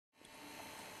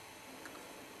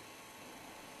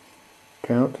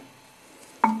Count.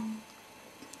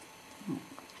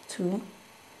 2,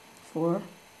 4,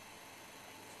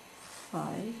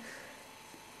 5.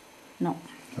 No.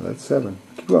 Oh, that's 7.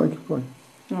 Keep going, keep going.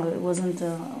 No, it wasn't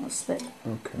space.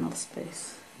 Okay. Not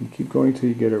space. You keep going till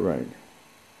you get it right.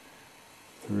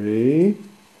 3,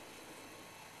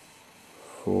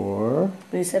 4.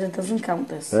 But you said it doesn't count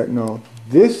this. No,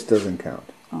 this doesn't count.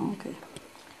 Oh, okay.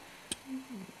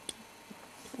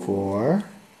 4,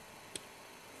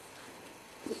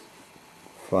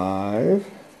 5,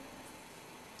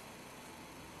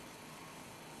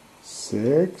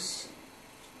 6,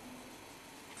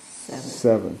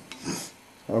 7.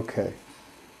 Okay.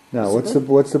 Now, what's the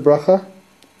bracha?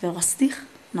 Verastich?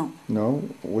 No. No.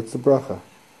 What's the bracha?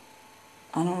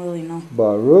 I don't really know.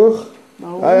 Baruch.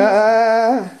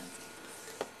 Baruch.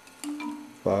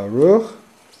 Baruch.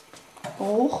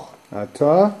 Baruch.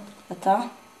 Ata.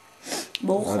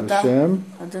 ברוך אתה, השם,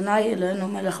 אדוני אלוהינו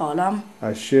מלך העולם,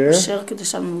 אשר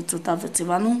קידשנו מצוותיו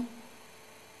וציוונו,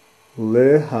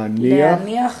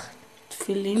 להניח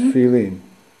תפילין.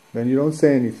 Then you don't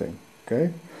say anything,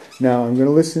 okay? Now I'm going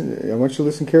to listen. I want you to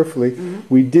listen carefully.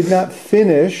 We did not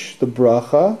finish the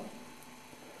bracha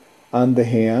on the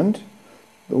hand.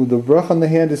 The bracha on the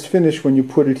hand is finished when you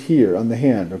put it here on the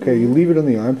hand, okay? You leave it on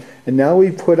the arm, and now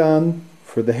we put on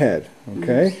for the head,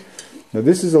 okay? Now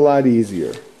this is a lot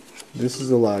easier. This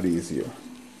is a lot easier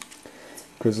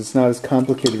because it's not as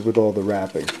complicated with all the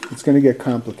wrapping. It's going to get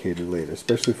complicated later,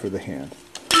 especially for the hand.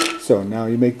 So now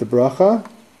you make the bracha.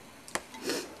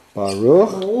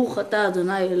 Baruch. ברוך אתה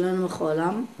אדוני אלוהינו מלך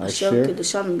העולם, אשר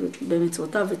קידשנו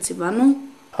במצוותיו וציוונו,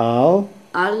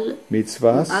 על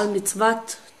מצוות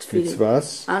תפילין.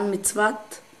 על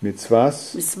מצוות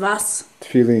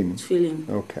תפילין.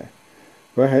 Okay.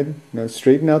 Go ahead. Now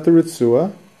straighten out the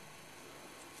ritzua.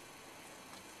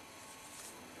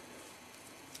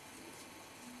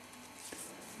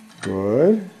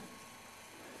 Good.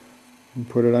 And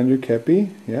put it on your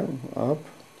kepi. Yeah, up.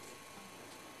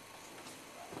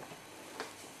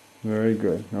 Very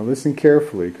good. Now listen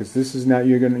carefully, because this is not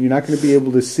you're not going to be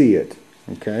able to see it.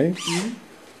 Okay.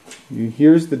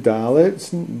 Here's the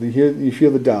dalet. You feel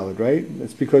the dalet, right?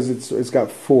 It's because it's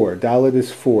got 4. Dalet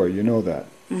is 4. You know that.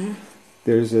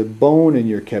 There's a bone in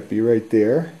your kepi right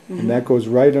there, and that goes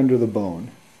right under the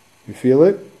bone. You feel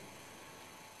it?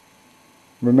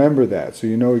 Remember that, so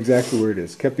you know exactly where it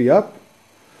is. Kepi up.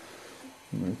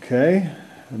 Okay,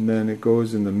 and then it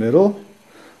goes in the middle.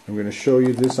 I'm going to show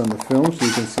you this on the film so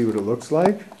you can see what it looks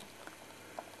like.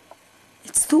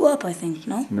 It's 2 up, I think,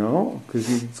 no? No,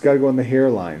 because it's got to go on the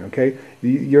hairline, okay?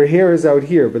 Your hair is out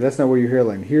here, but that's not where your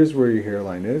hairline. Here's where your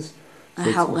hairline is.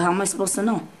 So how am I supposed to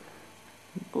know?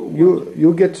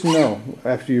 You'll get to know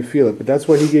after you feel it, but that's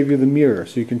why he gave you the mirror,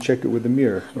 so you can check it with the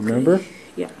mirror. Remember? Okay.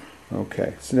 Yeah.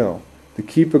 Okay, so the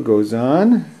kippah goes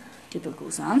on. Kippah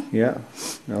goes on. Yeah.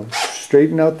 Now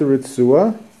straighten out the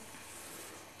ritzua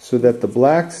so that the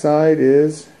black side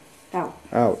is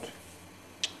out.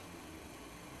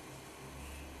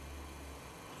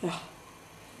 Yeah.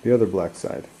 The other black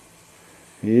side.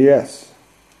 Yes.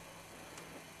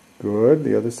 Good.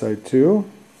 The other side too.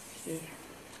 Yeah.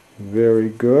 Very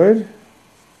good.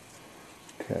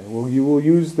 Okay. Well, you will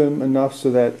use them enough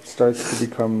so that it starts to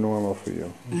become normal for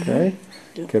you. Okay?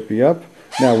 Kepi up.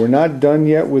 Now, we're not done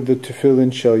yet with the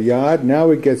tefillin shel yad.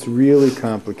 Now it gets really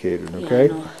complicated, okay?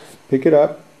 Yeah, pick it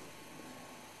up.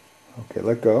 Okay,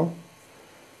 let go.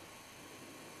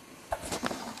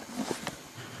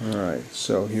 Alright,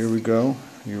 so here we go.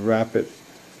 You wrap it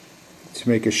to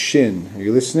make a shin. Are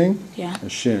you listening? Yeah. A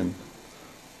shin.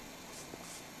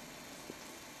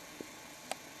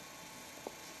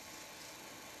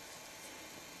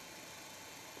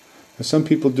 Some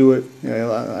people do it,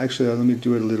 actually let me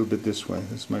do it a little bit this way.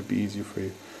 This might be easier for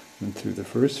you. And through the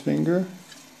first finger,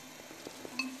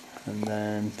 and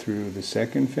then through the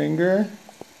second finger.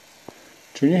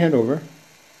 Turn your hand over.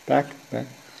 Back.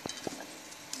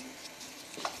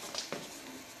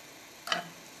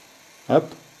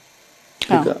 Up.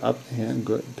 Pick up the hand,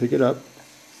 good. Pick it up.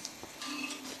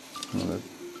 Oh,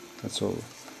 that's over.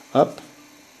 Up.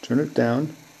 Turn it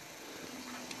down.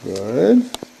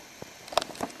 Good.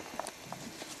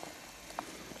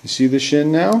 You see the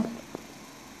shin now?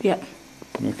 Yeah.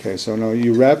 Okay, so now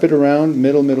you wrap it around,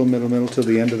 middle, till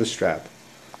the end of the strap.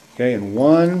 Okay, and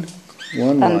one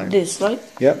line. And this, right?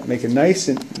 Yep, make it nice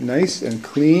and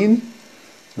clean.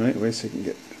 All right, wait a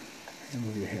second,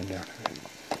 move your hand down.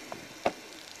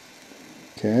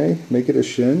 Okay, make it a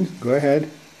shin. Go ahead.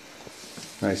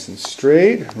 Nice and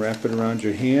straight. Wrap it around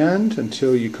your hand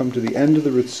until you come to the end of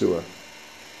the ritzua.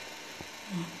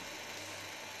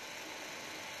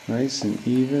 Nice and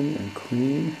even and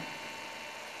clean.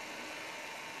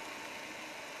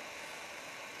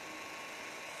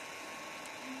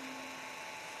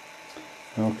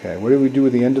 Okay, what do we do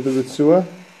with the end of the ritzua?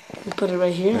 We put it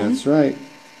right here. That's right.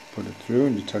 Put it through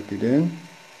and you tuck it in.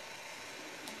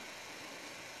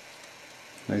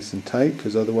 Nice and tight,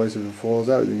 because otherwise if it falls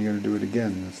out, then you're going to do it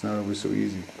again. It's not always so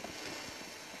easy.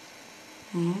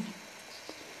 Mm-hmm.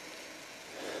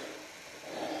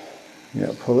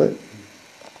 Yeah, pull it.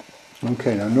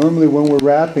 Okay, now normally when we're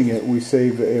wrapping it, we say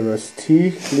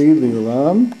Ve'erastich li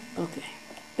li'olam. Okay.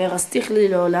 Ve'erastich li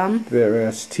li'olam.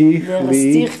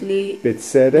 Ve'erastich li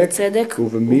b'tzedek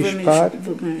u'v'mishpat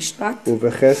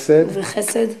u'v'chesed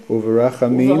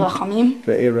u'v'rachamim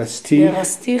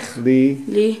ve'erastich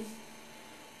li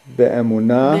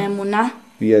be'emunah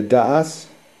v'yadas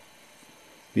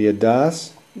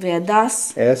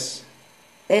es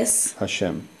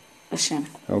Hashem.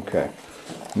 Okay.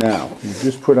 Now, you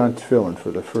just put on tefillin for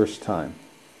the first time.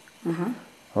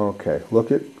 Okay,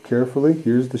 look it carefully.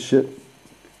 Here's the shit.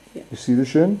 Yeah. You see the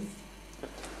shin?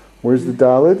 Where's the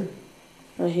dalid?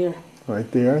 Right here. Right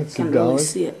there. It's Can't the dalid. really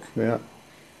see it. Yeah.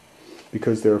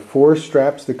 Because there are 4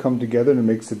 straps that come together and it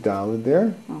makes a dalid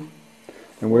there. Oh.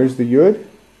 And where's the yud?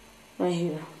 Right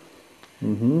here.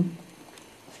 Mm-hmm.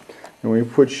 And when you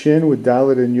put shin with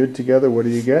dalid and yud together, what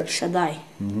do you get? Shaddai.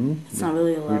 Mm-hmm. It's not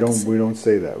really allowed to say. We don't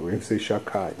say that. We say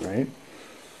shakai, right?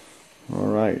 All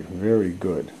right. Very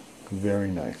good. Very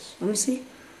nice. Let me see.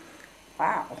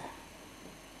 Wow.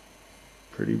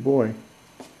 Pretty boy.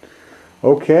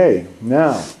 Okay.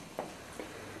 Now,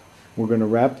 we're going to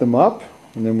wrap them up,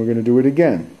 and then we're going to do it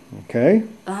again. Okay?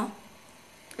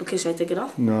 Okay, should I take it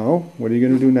off? No. What are you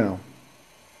going to do now?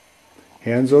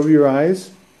 Hands over your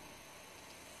eyes.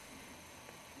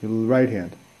 Your right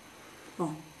hand.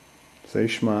 Oh. Say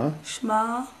Shema.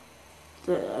 Shema.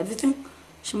 Everything?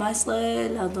 Shema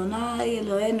Yisrael, Adonai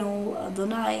Eloheinu,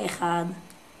 Adonai Echad.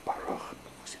 Baruch.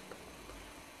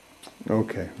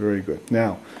 Okay, very good.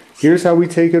 Now, here's how we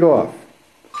take it off.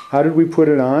 How did we put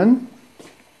it on?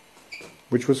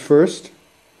 Which was first?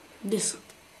 This.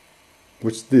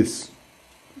 What's this?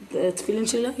 The Tefillin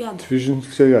Shel Yad. Tefillin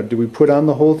Shel Yad. Did we put on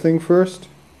the whole thing first?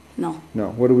 No. No.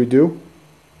 What do we do?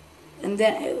 And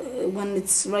then when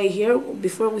it's right here,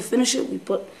 before we finish it, we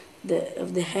put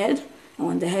the head. And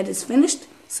when the head is finished,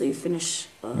 so you finish.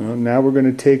 Now we're going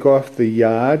to take off the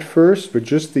yad first, but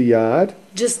just the yad.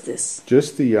 Just this.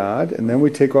 Just the yad, and then we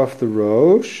take off the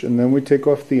rosh, and then we take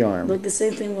off the arm. Like the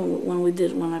same thing when we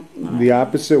did the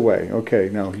opposite way. Okay,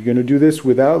 now you're going to do this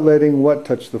without letting what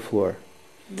touch the floor?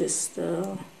 The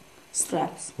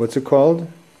straps. What's it called?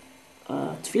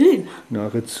 Tefillin. No,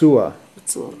 ritzua.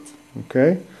 Ritzua.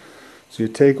 Okay, so you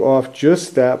take off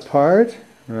just that part,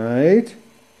 right?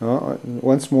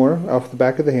 Once more, off the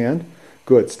back of the hand.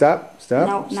 Good. Stop.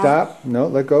 Stop. No, stop. No,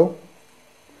 let go.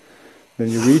 Then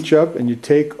you reach up and you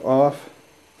take off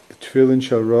the tefillin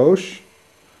shel rosh.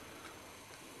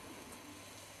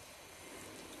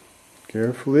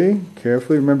 Carefully.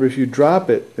 Carefully. Remember, if you drop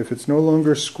it, if it's no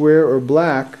longer square or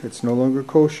black, it's no longer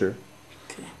kosher.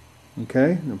 Okay.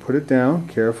 Okay? Now put it down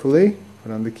carefully.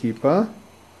 Put on the kippah.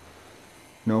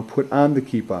 No, put on the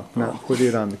kippah. Not put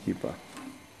it on the kippah.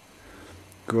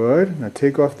 Good. Now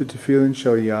take off the tefillin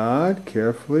shel yad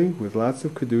carefully with lots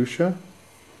of kedusha.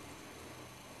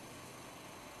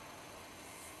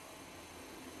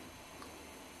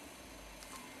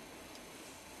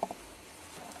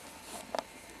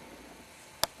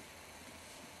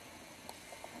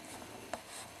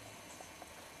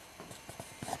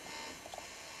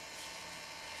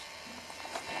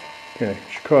 Okay,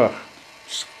 shkoch.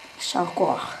 Shar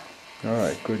koach. All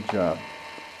right, good job.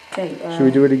 Okay. Should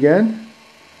we do it again?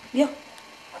 Yeah.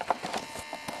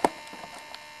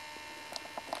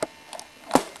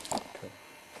 Okay.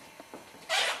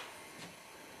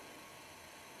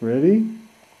 Ready?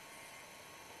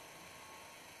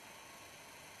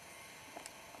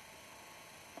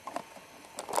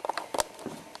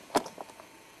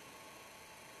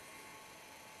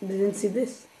 Didn't see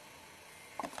this.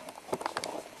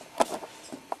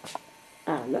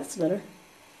 That's better.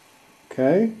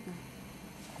 Okay.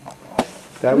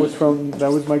 That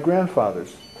was my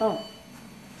grandfather's. Oh.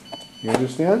 You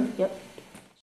understand? Yep.